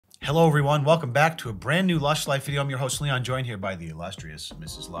Hello everyone, welcome back to a brand new Lush Life video. I'm your host Leon, joined here by the illustrious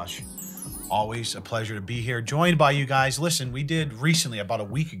Mrs. Lush. Always a pleasure to be here, joined by you guys. Listen, we did recently, about a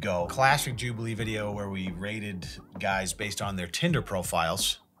week ago, a classic Jubilee video where we rated guys based on their Tinder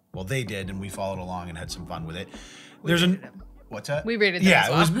profiles. Well, they did, and we followed along and had some fun with it. What's that? We rated them yeah,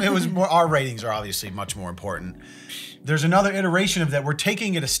 as well. it was more. Our ratings are obviously much more important. There's another iteration of that. We're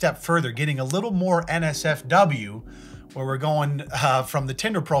taking it a step further, getting a little more NSFW, where we're going from the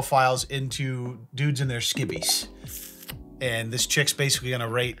Tinder profiles into dudes in their skivvies. And this chick's basically gonna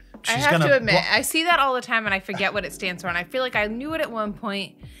rate. I have to admit, I see that all the time and I forget what it stands for. And I feel like I knew it at one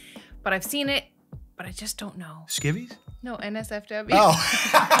point, but I've seen it, but I just don't know. Skivvies? No, NSFW. Oh.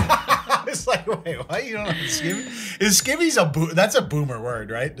 I was like, wait, what? You don't know skivvies? Is skivvies that's a boomer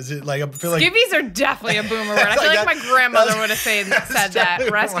word, right? Does it like, I feel like. Skivvies are definitely a boomer word. I feel like my grandmother would have said that.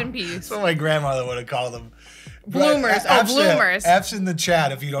 Rest in peace. That's what my grandmother would have called them. Bloomers. Oh, bloomers. F's in the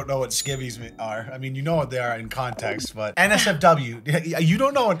chat if you don't know what skivvies are. I mean, you know what they are in context, but NSFW. You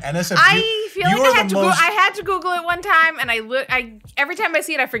don't know what NSFW? I feel like I had to Google it one time, and every time I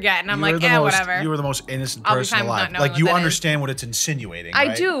see it, I forget, and I'm like, whatever. You were the most innocent person alive. Like, you understand what it's insinuating, right?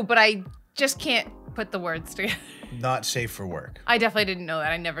 I do, but I just can't put the words together. Not safe for work. I definitely didn't know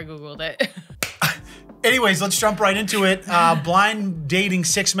that. I never Googled it. Anyways, let's jump right into it. Blind dating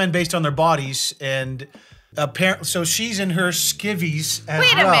 6 men based on their bodies, and apparently, so she's in her skivvies as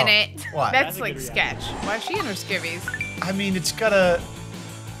Wait a well. minute. What? That's like sketch. Why is she in her skivvies? I mean, it's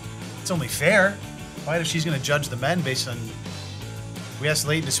only fair. Why if she's gonna judge the men based on? We asked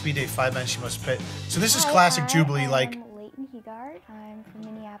Leighton to speed date 5 men she must pit. So this is classic Jubilee, like. I'm Leighton Hegard. I'm from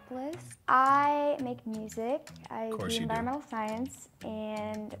Minneapolis. I make music. I do environmental science,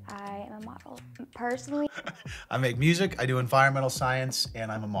 and I am a model. Personally, I make music. I do environmental science,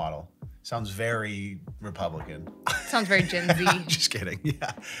 and I'm a model. Sounds very Republican. Sounds very Gen Z. Just kidding.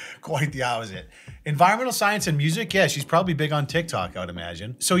 Yeah, quite the opposite. Environmental science and music, yeah, she's probably big on TikTok, I would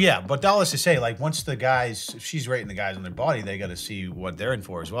imagine. So yeah, but that was to say, like, once the guys, if she's rating the guys on their body, they got to see what they're in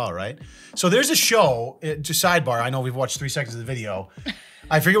for as well, right? So there's a show, just sidebar, I know we've watched 3 seconds of the video.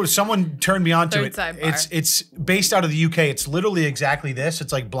 I forget what, someone turned me on to it. Sidebar. It's based out of the UK. It's literally exactly this.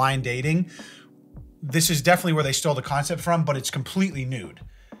 It's like blind dating. This is definitely where they stole the concept from, but it's completely nude.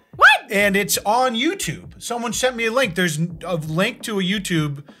 What? And it's on YouTube. Someone sent me a link. There's a link to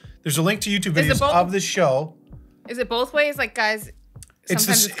YouTube videos of this show. Is it both ways? Like guys,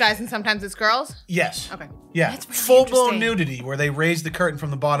 sometimes it's guys and sometimes it's girls? Yes. Okay. Yeah. That's really full-blown nudity where they raise the curtain from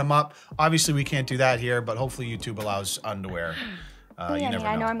the bottom up. Obviously, we can't do that here, but hopefully YouTube allows underwear. I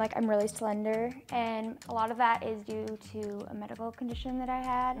know I'm really slender, and a lot of that is due to a medical condition that I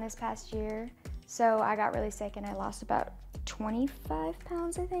had in this past year. So I got really sick and I lost about 25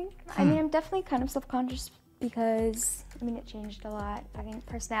 pounds, I think. I mean, I'm definitely kind of self-conscious because, I mean, it changed a lot. I think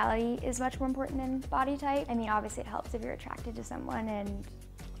personality is much more important than body type. I mean, obviously it helps if you're attracted to someone and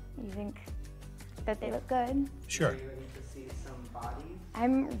you think that they look good. Sure. Are you ready to see some bodies?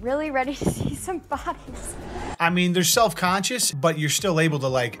 I'm really ready to see some bodies. I mean, they're self-conscious, but you're still able to,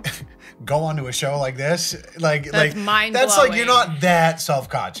 like, go onto a show like this. That's mind-blowing. That's like, you're not that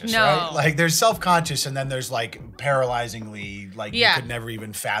self-conscious, No. right? Like, there's self-conscious, and then there's, like, paralyzingly, like, you could never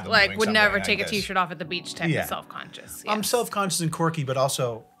even fathom like, doing would something never like take a this. t-shirt off at the beach type of self-conscious. I'm self-conscious and quirky, but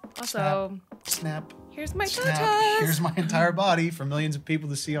also, snap. Here's my Snap. tatas. Here's my entire body for millions of people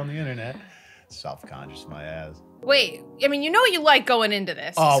to see on the internet. Self-conscious, my ass. Wait, I mean, you know what you like going into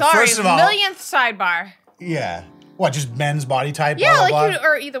this. Oh, sorry, first of all, millionth sidebar. Yeah. What, just men's body type? Yeah, blah, blah, like blah?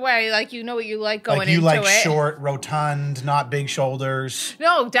 or either way, like you know what you like going into it. Like you like short, rotund, not big shoulders.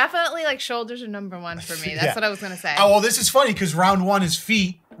 No, definitely like shoulders are number 1 for me. That's what I was gonna say. Oh, well, this is funny because round 1 is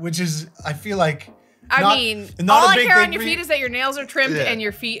feet, which is, I feel like, all I care on your feet is that your nails are trimmed and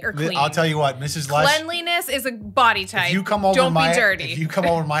your feet are clean. I'll tell you what, Mrs. Lush. Cleanliness is a body type. If you come over Don't be dirty. If you come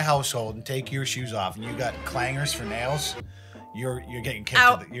over to my household and take your shoes off and you got clangers for nails, you're getting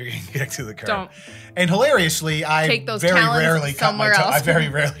kicked. You're getting kicked to the curb. Don't. And hilariously, I very rarely cut my toenails. I very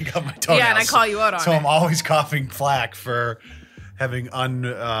rarely cut my toenails. Yeah, and I call you out on it. So I'm always coughing flack for having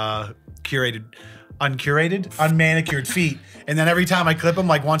unmanicured feet. And then every time I clip them,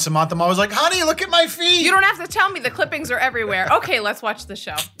 like once a month, I'm always like, honey, look at my feet. You don't have to tell me the clippings are everywhere. Okay, let's watch the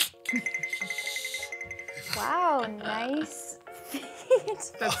show. Wow, nice feet.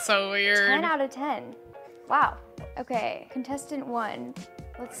 That's so weird. 10 out of 10. Wow. Okay, contestant 1.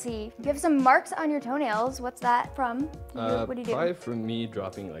 Let's see. You have some marks on your toenails. What's that from? What do you do? Probably from me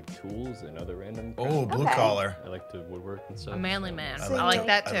dropping like tools and other random crap. Oh, blue collar. I like to woodwork and stuff. A manly man. So I like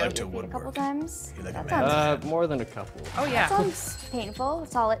that too. I like to a woodwork. couple times. You like That a man? sounds, More than a couple. Oh yeah. that sounds painful.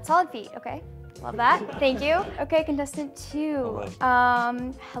 Solid feet. Okay. Love that. Thank you. Okay, contestant 2.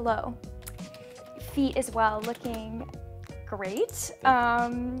 Hello. Feet as well, looking great. You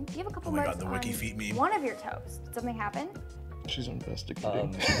have a couple marks the on wiki feet meme. one of your toes. Did something happen? She's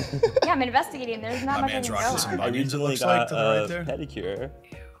investigating. Yeah, I'm investigating. There's not My much I man's can rocking go some on. onions, it recently looks like, got to the right a there. pedicure,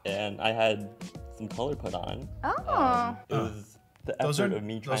 and I had some color put on. Oh. It was the Those effort aren't, of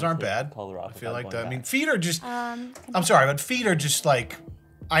me trying those aren't to bad. color off I feel without like going that. I mean, back. feet are just, I'm sorry, but feet are just like,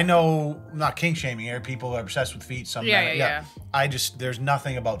 I know, I'm not kink shaming here. People are obsessed with feet. Some men, Yeah. I just, there's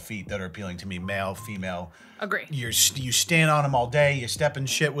nothing about feet that are appealing to me. Male, female. Agree. You stand on them all day. You step in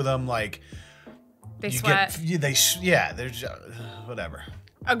shit with them. Like, They you sweat. there's whatever.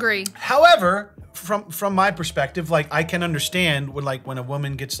 Agree. However, from my perspective, like I can understand when a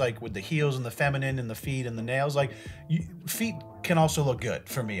woman gets like with the heels and the feminine and the feet and the nails, like feet can also look good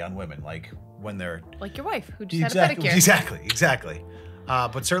for me on women, like when they're Like your wife, who just had a pedicure. exactly.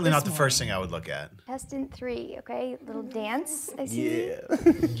 But certainly not the first thing I would look at. Contestant 3, okay? Little dance, I see.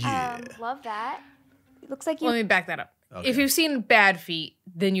 Yeah. Love that. It looks like you Let me back that up. Okay. If you've seen bad feet,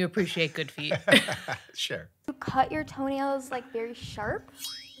 then you appreciate good feet. Sure. cut your toenails like very sharp.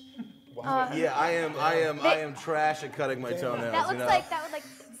 Yeah, I am trash at cutting my toenails. That looks like that would like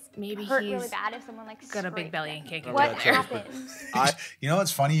Maybe hurt he's really bad if someone like got a big scraped belly it. and can't get What it out there. happens? You know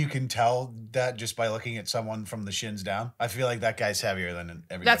what's funny? You can tell that just by looking at someone from the shins down. I feel like that guy's heavier than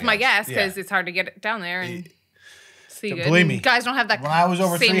everybody That's my else. guess Yeah. because it's hard to get it down there and see good. Believe And me, guys don't have that. When I was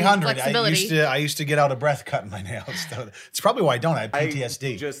over same 300, flexibility. I used to get out of breath cutting my nails. It's probably why I don't. I had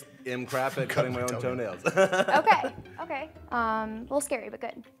PTSD. I just am crap at cutting my own toenails. Okay. A little scary, but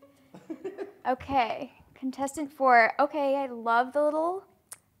good. Okay. Contestant 4. Okay, I love the little.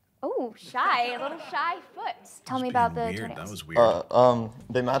 Oh, a little shy foot. Tell me about the weird. toenails. That was weird.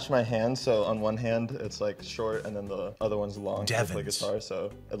 They match my hands, so on one hand it's like short, and then the other one's long. To play Devons. guitar,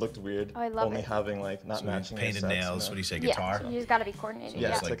 so it looked weird. Oh, I love Only it. having like not matching your Painted sets, nails. you What do know? you say? Yeah, Guitar. you just gotta be coordinated. Yeah,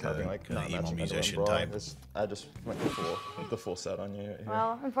 Yeah. it's like having like the not emo matching musician bra. type. I just went the full set on you. Here.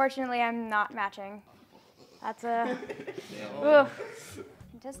 Well, unfortunately, I'm not matching. That's a. Oof.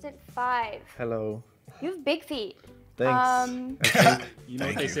 Contestant 5. Hello. You have big feet. Thanks. You know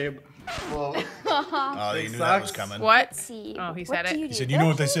Thank what they you. say? Oh, you knew that was coming. What? Let's see. Oh, he what said do it. you He do? said, "You know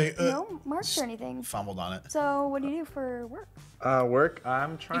what they Actually, say, No marks or anything. Fumbled on it. So, what do you do for work? Work.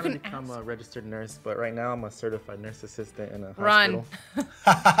 I'm trying to can become a registered nurse, but right now I'm a certified nurse assistant in a Run.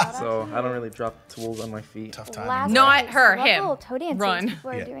 hospital. So I don't really drop tools on my feet. Tough time. Last Not night, her, I love him. Little toe dances Run. people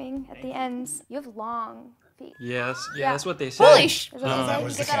are Yeah. doing at the ends. You have long feet. Yes. Yeah, Yeah. that's what they say. Holy sh! Is that that what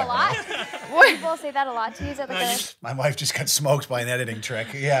was you the say? You get that a camera. lot? People say that a lot to you. Is that like a... My wife just got smoked by an editing trick.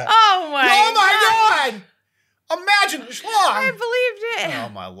 Yeah. Oh my! Oh my God! Imagine the schlong. I believed it. Oh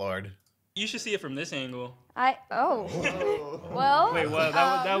my Lord. You should see it from this angle. Oh. Well. Wait, what?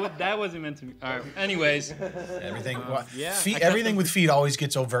 That wasn't meant to be. All right. Anyways, Everything. yeah, Feet, I cut everything them- with feet always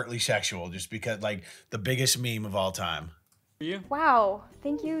gets overtly sexual, just because, like, the biggest meme of all time. for you. Wow.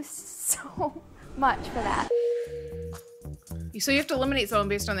 Thank you so much for that. So you have to eliminate someone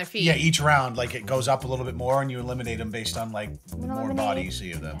based on their feet. Yeah, each round, like, it goes up a little bit more, and you eliminate them based on, like, I'm gonna more eliminate body you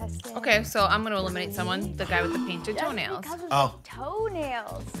see of them. contestant. Okay, so I'm gonna eliminate someone. The guy with the painted Just toenails. because of Oh. the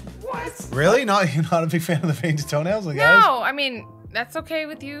toenails. Really? You're not a big fan of the painted toenails, guys? No, I mean that's okay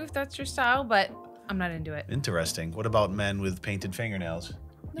with you if that's your style, but I'm not into it. Interesting. What about men with painted fingernails?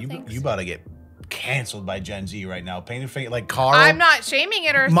 No you thanks. you about to get canceled by Gen Z right now. Painted finger, like Carl. I'm not shaming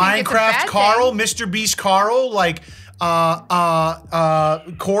it or think it's a Minecraft bad Carl, thing. Mr. Beast Carl, like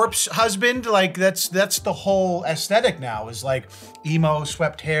corpse husband, like that's the whole aesthetic now is like emo,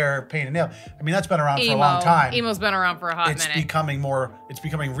 swept hair, painted nail. I mean that's been around for a long time. Emo's been around for a hot It's minute. becoming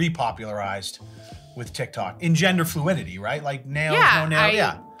repopularized with TikTok in gender fluidity, right? Like nails, Yeah, no nail,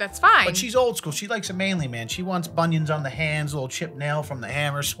 yeah. that's fine. But she's old school. She likes a manly man. She wants bunions on the hands, a little chipped nail from the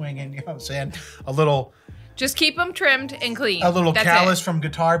hammer swinging. You know what I'm saying? A little Just keep them trimmed and clean. That's callus it. from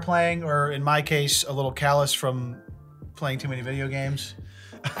guitar playing, or in my case, a little callus from playing too many video games.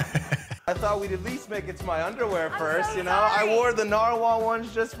 I thought we'd at least make it to my underwear first, so you know? I sorry. wore the narwhal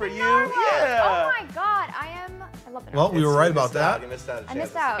ones just for you. Narwhal. Yeah. Oh my God, I love the Well, narwhal. we were right You about missed out. that. You missed out. I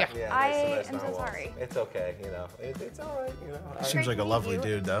missed out. Yeah, I there's some am so nice narwhals. sorry. It's okay, you know. It's all right, you know. Seems like a meet lovely you.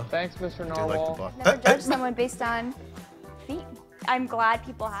 dude, though. Thanks, Mr. I do like the Narwhal. buck. Never judge someone based on feet. I'm glad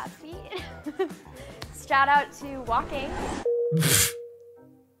people have feet. Shout out to walking.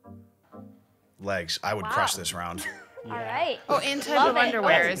 Legs. I would Wow. crush this round. All right. Oh, and type Love of it.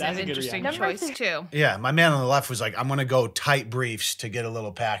 underwear Oh, is that's an a good interesting reaction. choice Number too. Yeah, my man on the left was like, I'm gonna go tight briefs to get a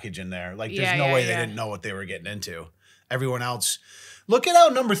little package in there. Like, there's Yeah, no yeah, way they yeah. didn't know what they were getting into. Everyone else, Look at how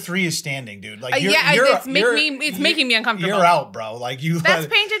number 3 is standing, dude. Like, it's making me uncomfortable. You're out, bro. Like you. That's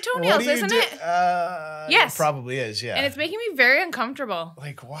painted toenails, isn't it? Yes, it probably is. Yeah, and it's making me very uncomfortable.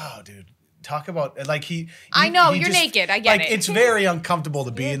 Like, wow, dude. Talk about like he. I know you're naked. I get it. It's very uncomfortable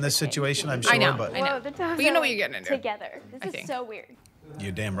to be in this situation. I'm sure. I know. But you know what you're getting into. Together. This is so weird.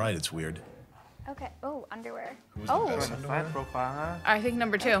 You're damn right. It's weird. Okay. Oh, underwear. Side profile, huh? I think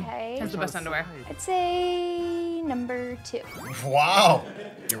number 2 Okay. has the best underwear. I'd say number 2. Wow.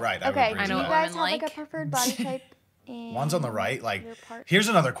 You're right. Okay. I Do know you what guys women have like like. a preferred body type? One's on the right. Like, your part? here's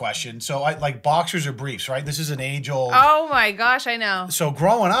another question. So, I like boxers or briefs, right? This is an age-old. Oh my gosh, I know. So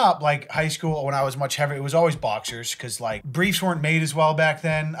growing up, like high school, when I was much heavier, it was always boxers because like briefs weren't made as well back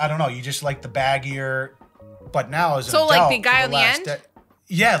then. I don't know. You just like the baggier. But now as an adult, like the guy for on the last end?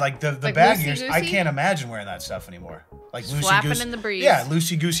 Yeah, like the Like baggiers. I loosey-goosey? can't imagine wearing that stuff anymore. Like Just loosey flapping goosey. in the briefs. Yeah,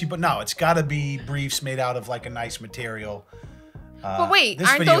 loosey goosey. But no, it's got to be briefs made out of like a nice material. But wait, this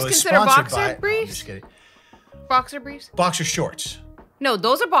aren't video those is considered sponsored boxer by- no, I'm briefs? just kidding. Boxer briefs? Boxer shorts. No,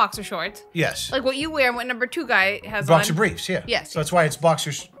 those are boxer shorts. Yes. Like what you wear and what number 2 guy has Boxer on. briefs. Yeah. Yes. So that's why it's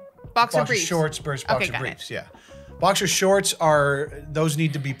boxers. Boxer briefs. Shorts versus Okay, boxer got briefs. it. Yeah. Boxer shorts those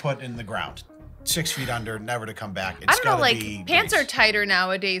need to be put in the ground. 6 feet under, never to come back. It's I don't know, gotta like be pants briefs. are tighter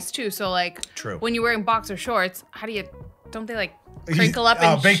nowadays too. So like, True. when you're wearing boxer shorts, don't they like crinkle up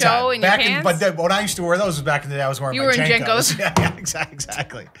and big show time. in your Back pants? But then, when I used to wear those was back in the day, I was wearing You my were in Jenkos. Jenkos. Yeah,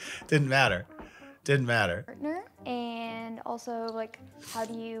 exactly. Didn't matter. Partner, and also like, how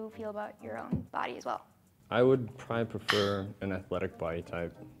do you feel about your own body as well? I would probably prefer an athletic body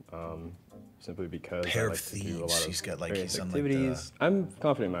type, simply because Pair I of like to do a thieves. lot He's of got, like, various he's on, like, the activities. I'm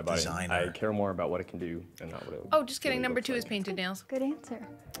confident in my body. designer. I care more about what it can do and not what it. Oh, just kidding. really Number looks 2 is like. painted nails. Good answer.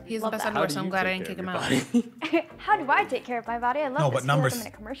 He has the Love best that. underwear, How so do I'm you glad I take didn't kick care him of your out. body? How do I take care of my body? I love No, this. but I feel number like I'm in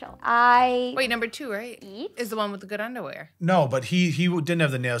a commercial. I Wait, number 2, right? Eat? Is the one with the good underwear. No, but he didn't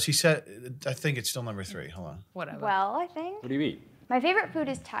have the nails. He said, I think it's still number 3. Hold on. Whatever. Well, I think What do you eat? my favorite food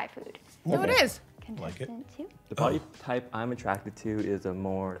is Thai food. No, it is. Like it. Contestant 2. The body type I'm attracted to is a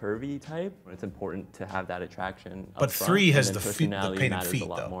more curvy type. It's important to have that attraction. But up front, 3 and has then the feet- the personality painted matters feet, a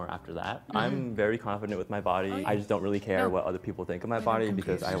lot though. more after that. I'm very confident with my body. I just don't really care what other people think of my body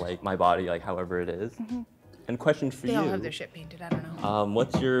because I like my body like however it is. And question for They you. all have their shit painted. I don't know.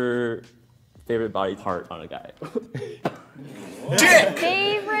 What's your favorite body part on a guy? Dick!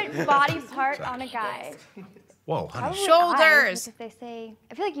 Favorite body part on a guy? Whoa, honey. Probably Shoulders. eyes, because they say,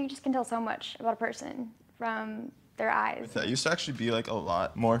 I feel like you just can tell so much about a person from their eyes. That used to actually be like a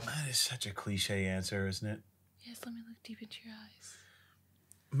lot more. That is such a cliche answer, isn't it? Yes, let me look deep into your eyes.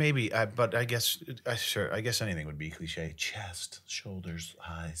 Maybe, but I guess, sure, I guess anything would be cliche. Chest, shoulders,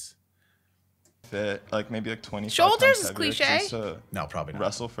 eyes. Fit like maybe like 20 Shoulders is cliche. No, probably not.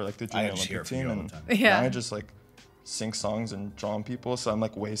 Wrestle for like the I junior just hear Olympic it from you team, all and the time. Yeah. now I just like sing songs and draw on people. So I'm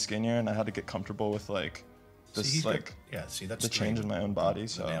like way skinnier, and I had to get comfortable with like this See, he's got- like yeah, see, that's the change in my own body.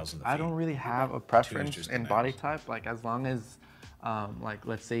 So nails in the I feet. don't really have a Two preference is just in the body nails. type. Like as long as, like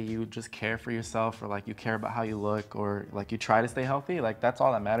let's say you just care for yourself, or like you care about how you look, or like you try to stay healthy. Like that's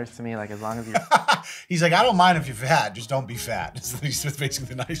all that matters to me. Like as long as you. He's like, I don't mind if you're fat, just don't be fat. It's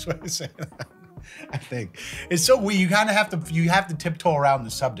basically the nice way to say that. I think it's so weird. You kind of have to tiptoe around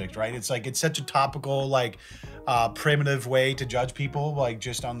the subject, right? It's like it's such a topical, like primitive way to judge people, like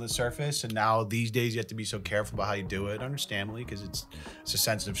just on the surface. And now these days, you have to be so careful about how you do it, understandably, because it's a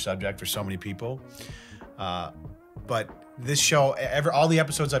sensitive subject for so many people. But this show, all the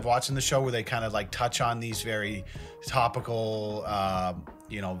episodes I've watched in the show where they kind of like touch on these very topical,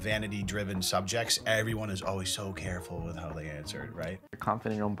 vanity-driven subjects, everyone is always so careful with how they answer it, right? You're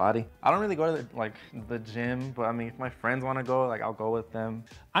confident in your own body. I don't really go to the gym, but I mean, if my friends want to go, like I'll go with them.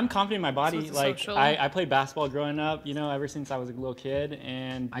 I'm confident in my body. it's a Like social- I played basketball growing up, ever since I was a little kid,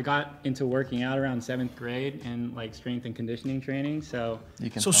 and I got into working out around 7th grade and like strength and conditioning training. So You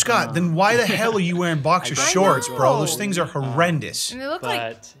can. So tell Scott, them, then why the hell are you wearing boxer shorts, bro? Those things are horrendous. And they look like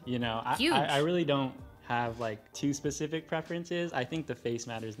but huge. I really don't have like too specific preferences. I think the face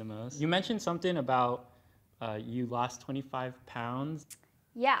matters the most. You mentioned something about you lost 25 pounds.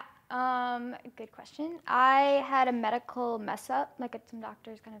 Yeah, good question. I had a medical mess up, like some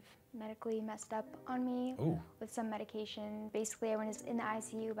doctors kind of medically messed up on me with some medication. Basically, I was in the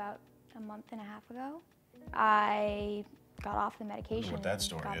ICU about a month and a half ago. I got off the medication what that and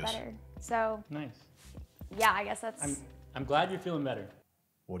story got is. better. So Nice. yeah, I guess that's. I'm glad you're feeling better.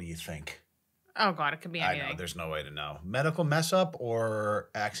 What do you think? oh god, it could be I anything. know, there's no way to know. Medical mess up or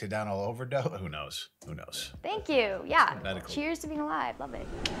accidental overdose? Who knows? Who knows? Thank you. Yeah. Medical. Cheers to being alive. Love it.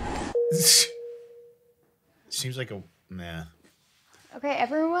 Seems like a, nah. Okay,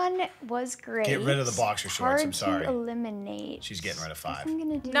 everyone was great. Get rid of the boxer shorts. I'm sorry. Hard to eliminate. She's getting rid of 5. I'm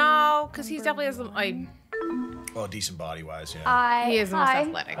gonna do No, because he definitely has Well, decent body wise, yeah. he is the most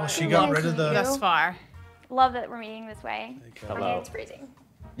athletic. Oh, she got rid of the. Thus far. Love that we're meeting this way. My Hello. hand's freezing.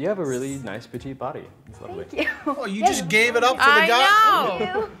 You have a really nice petite body. It's lovely. Thank you. Oh, you just gave it up for the I guy.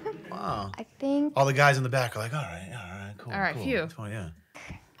 know. Thank you. Wow. I think All the guys in the back are like, all right, cool. All right, cool. phew. Oh, yeah.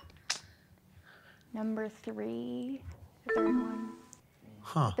 number 3, the third one.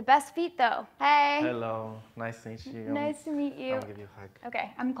 Huh. The best feet though. Hey. Hello, nice to meet you. Nice to meet you. I'll give you a hug.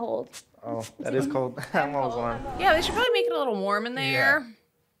 Okay, I'm cold. Oh, that is cold. I'm almost warm. Yeah, they should probably make it a little warm in there.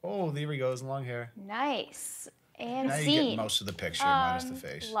 Oh, there he goes, long hair. Nice. And Now you scene. get most of the picture, minus the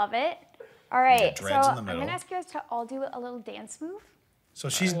face. Love it. All right, so dreads in the I'm middle. gonna ask you guys to all do a little dance move. So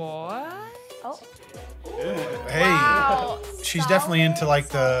she's, What? Oh, hey, wow. she's definitely into like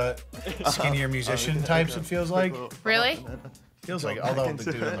the skinnier musician types, it feels like. Really? Feels like, although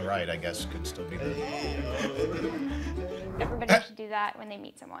the dude on the right, I guess, could still be the. Everybody should do that when they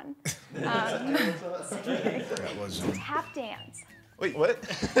meet someone. That was. Tap dance. Wait, what?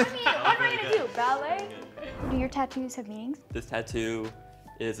 I mean, what am I gonna do? Ballet? Do your tattoos have meanings? This tattoo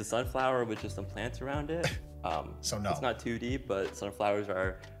is a sunflower with just some plants around it. So no. It's not too deep, but sunflowers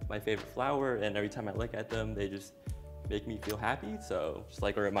are my favorite flower, and every time I look at them, they just make me feel happy. So just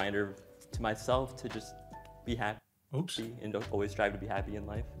like a reminder to myself to just be happy. Oops. And don't always strive to be happy in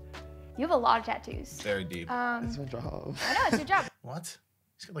life. You have a lot of tattoos. Very deep. It's my job. I know, it's your job. What?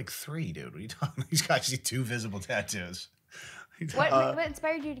 He's got like 3, dude. What are you talking? He's got actually 2 visible tattoos. What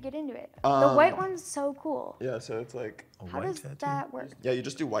inspired you to get into it? The white one's so cool. Yeah, so it's like, How does that work? yeah, you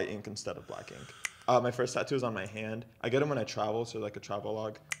just do white ink instead of black ink. My first tattoo is on my hand. I get them when I travel, so like a travel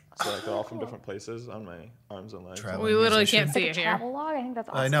log. So like they're all from different places on my arms and legs. Travel. We literally can't It's see like it a here. travel log. I think that's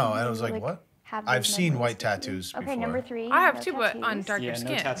awesome. I know. I You was like, like, what? have I've those seen memories white with you. tattoos Okay, before. number 3. I have no 2, but on tattoos. darker Yeah,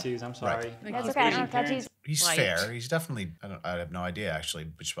 skin. no tattoos. I'm sorry. That's Like, okay. I Asian don't have tattoos. parents. He's Light. fair. He's definitely. I have no idea actually,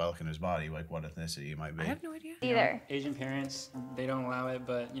 just by looking at his body, like what ethnicity he might be. I have no idea. Either. Asian parents, they don't allow it,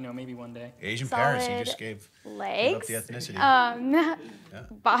 but you know, maybe one day. Asian parents. He Solid just gave up legs. the ethnicity.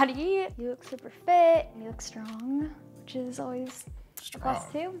 Body. You look super fit. You look strong, which is always a plus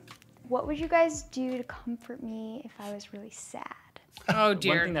Strong. too. What would you guys do to comfort me if I was really sad? Oh One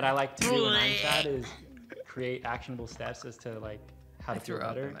dear. thing that I like to do when I'm sad is create actionable steps as to like how to feel threw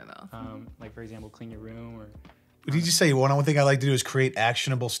up better. in my mouth. Like for example, clean your room or. What did you just say? One thing I like to do is create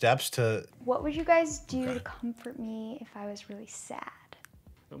actionable steps to. What would you guys do to comfort me if I was really sad?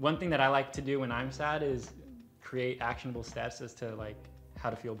 One thing that I like to do when I'm sad is create actionable steps as to like how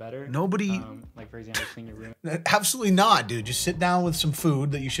to feel better. Nobody. Like for example, clean your room. Absolutely not, dude. Just sit down with some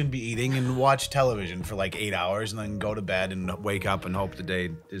food that you shouldn't be eating and watch television for like 8 hours and then go to bed and wake up and hope the day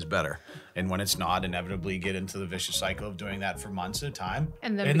is better. And when it's not, inevitably get into the vicious cycle of doing that for months at a time.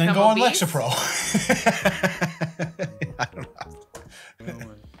 And then go become on obese? Lexapro. I don't know.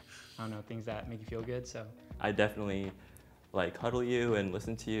 Or, I don't know, things that make you feel good. So I definitely like cuddle you and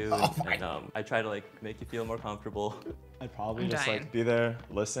listen to you, and I try to like make you feel more comfortable. I'd probably I'm just dying. like be there,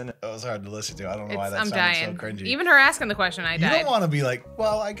 listen. That was hard to listen to. I don't know why that I'm sounded dying. so cringy. Even her asking the question, I you died. don't want to be like,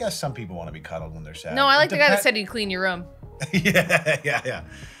 well, I guess some people want to be cuddled when they're sad. No, I like It the guy that depend- said he'd clean your room. yeah.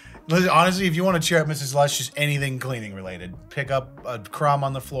 Listen, honestly, if you want to cheer up Mrs. Lush, just anything cleaning related. Pick up a crumb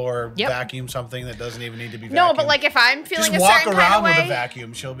on the floor, Yep. vacuum something that doesn't even need to be vacuumed. No, but like if I'm feeling just a walk certain around kind of with way, a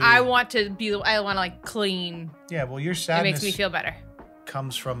vacuum. She'll be. I want to like clean. Yeah, well, your It sadness makes me feel better.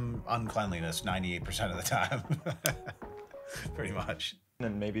 comes from uncleanliness 98% of the time. Pretty much.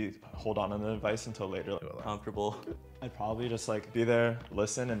 And maybe hold on to the advice until later. Comfortable. I'd probably just like be there,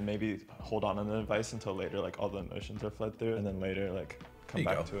 listen, and maybe hold on to the advice until later, like all the emotions are fled through, and then later like come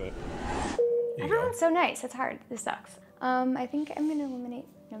There you back to it. There you go. Everyone's so nice. It's hard. This sucks. I think I'm gonna eliminate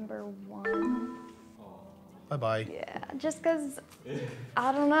number 1. Bye-bye. Yeah, just because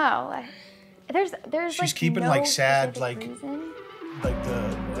I don't know. There's She's like keeping, no like, sad, specific like, reason. Like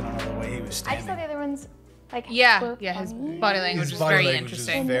I don't know, the way he was I standing. just thought the other ones like Yeah, were yeah. His funny. body language His is body very language is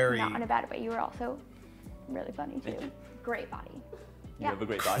interesting. And very- not in a bad way. You were also really funny too. Great body. You have a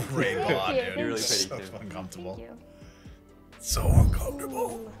great body. Great Thank bod, you, dude. thank You're really you. pretty So too. uncomfortable. Thank you. So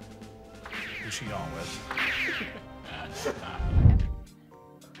uncomfortable. Who's she going with?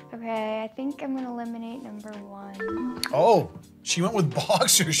 Okay, I think I'm gonna eliminate number 1. Oh, she went with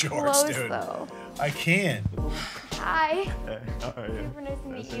boxer shorts, Close dude. though. I can't. Hi. Hey, how are you? Super nice to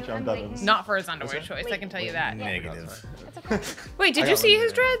meet you. I'm I'm Devin. Layton. Not for his underwear choice, I can tell you that. Negative. That's okay. Wait, did you see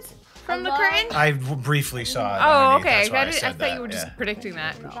his dreads from the Hello? curtain? I briefly saw it. Oh, underneath, okay. That's why I I said thought that. you were just yeah. predicting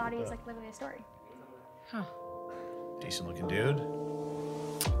that. Your body is like literally a story. Decent looking dude.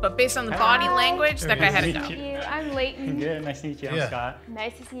 But based on the body language, that guy had to Nice go. to meet you. I'm Leighton. Good. Nice to meet you. I'm Yeah. Scott.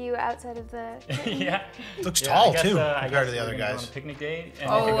 Nice to see you outside of the. Yeah. Looks Yeah, tall I guess, too I compared to guess the other we're gonna go guys. on a picnic date. And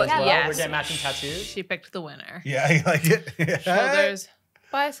Oh, if it goes well, yes. we're getting matching tattoos. She picked the winner. Yeah, you like it. Shoulders,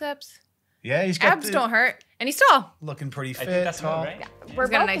 biceps, Yeah, he's got abs don't hurt, and he's tall. looking pretty I fit, think that's tall. right. We're He's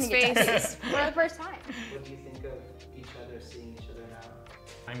got a both nice gonna get face. tattoos for the first time. What do you think of each other, seeing each other now?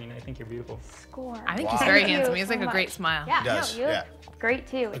 I mean, I think you're beautiful. Score. I think Wow. he's very Thank you handsome. He has so like a great much. smile. Yeah, He does, no, you yeah. look great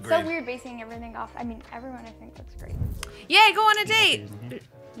too. It's so Agreed. weird basing everything off. I mean, everyone I think looks great. Yay, go on a date.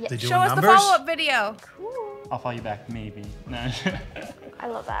 Yeah. They doing Show us the numbers? follow-up video. Cool. I'll follow you back, maybe. No. I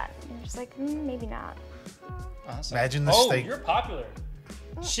love that. You're just like, maybe not. Awesome. Imagine the Oh, steak. you're popular.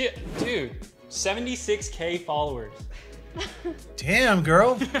 Shit, dude. 76K followers. Damn,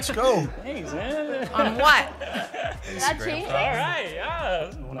 girl. Let's go. Thanks, man. On what? That changed All it. right,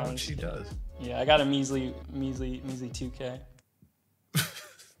 yeah. I wonder what she does. Yeah, I got a measly 2K.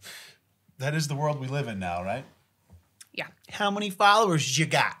 That is the world we live in now, right? Yeah. How many followers you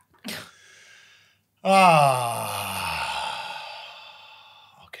got? Ah.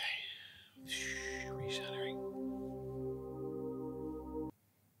 Okay. Recentering.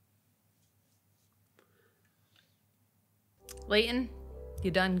 Leighton,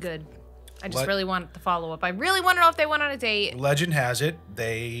 you done good. I just What? really want the follow-up. I really want to know if they went on a date. Legend has it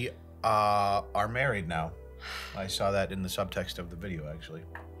they are married now. I saw that in the subtext of the video, actually.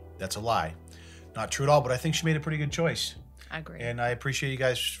 That's a lie. Not true at all, but I think she made a pretty good choice. I agree. And I appreciate you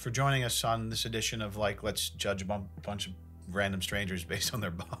guys for joining us on this edition of, like, let's judge a bunch of random strangers based on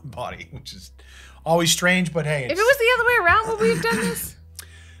their body, which is always strange, but hey. If it was the other way around, would we have done this?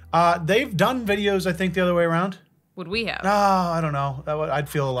 They've done videos, I think, the other way around. Would we have? No, I don't know. I'd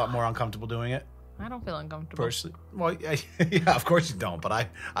feel a lot more uncomfortable doing it. I don't feel uncomfortable. Personally. Well, yeah, of course you don't, but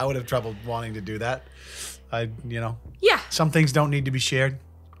I would have trouble wanting to do that. Yeah. Some things don't need to be shared.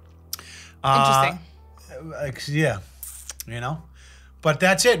 Interesting. Yeah, But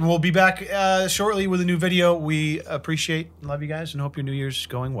that's it. We'll be back shortly with a new video. We appreciate and love you guys and hope your New Year's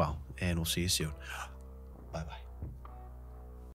going well. And we'll see you soon.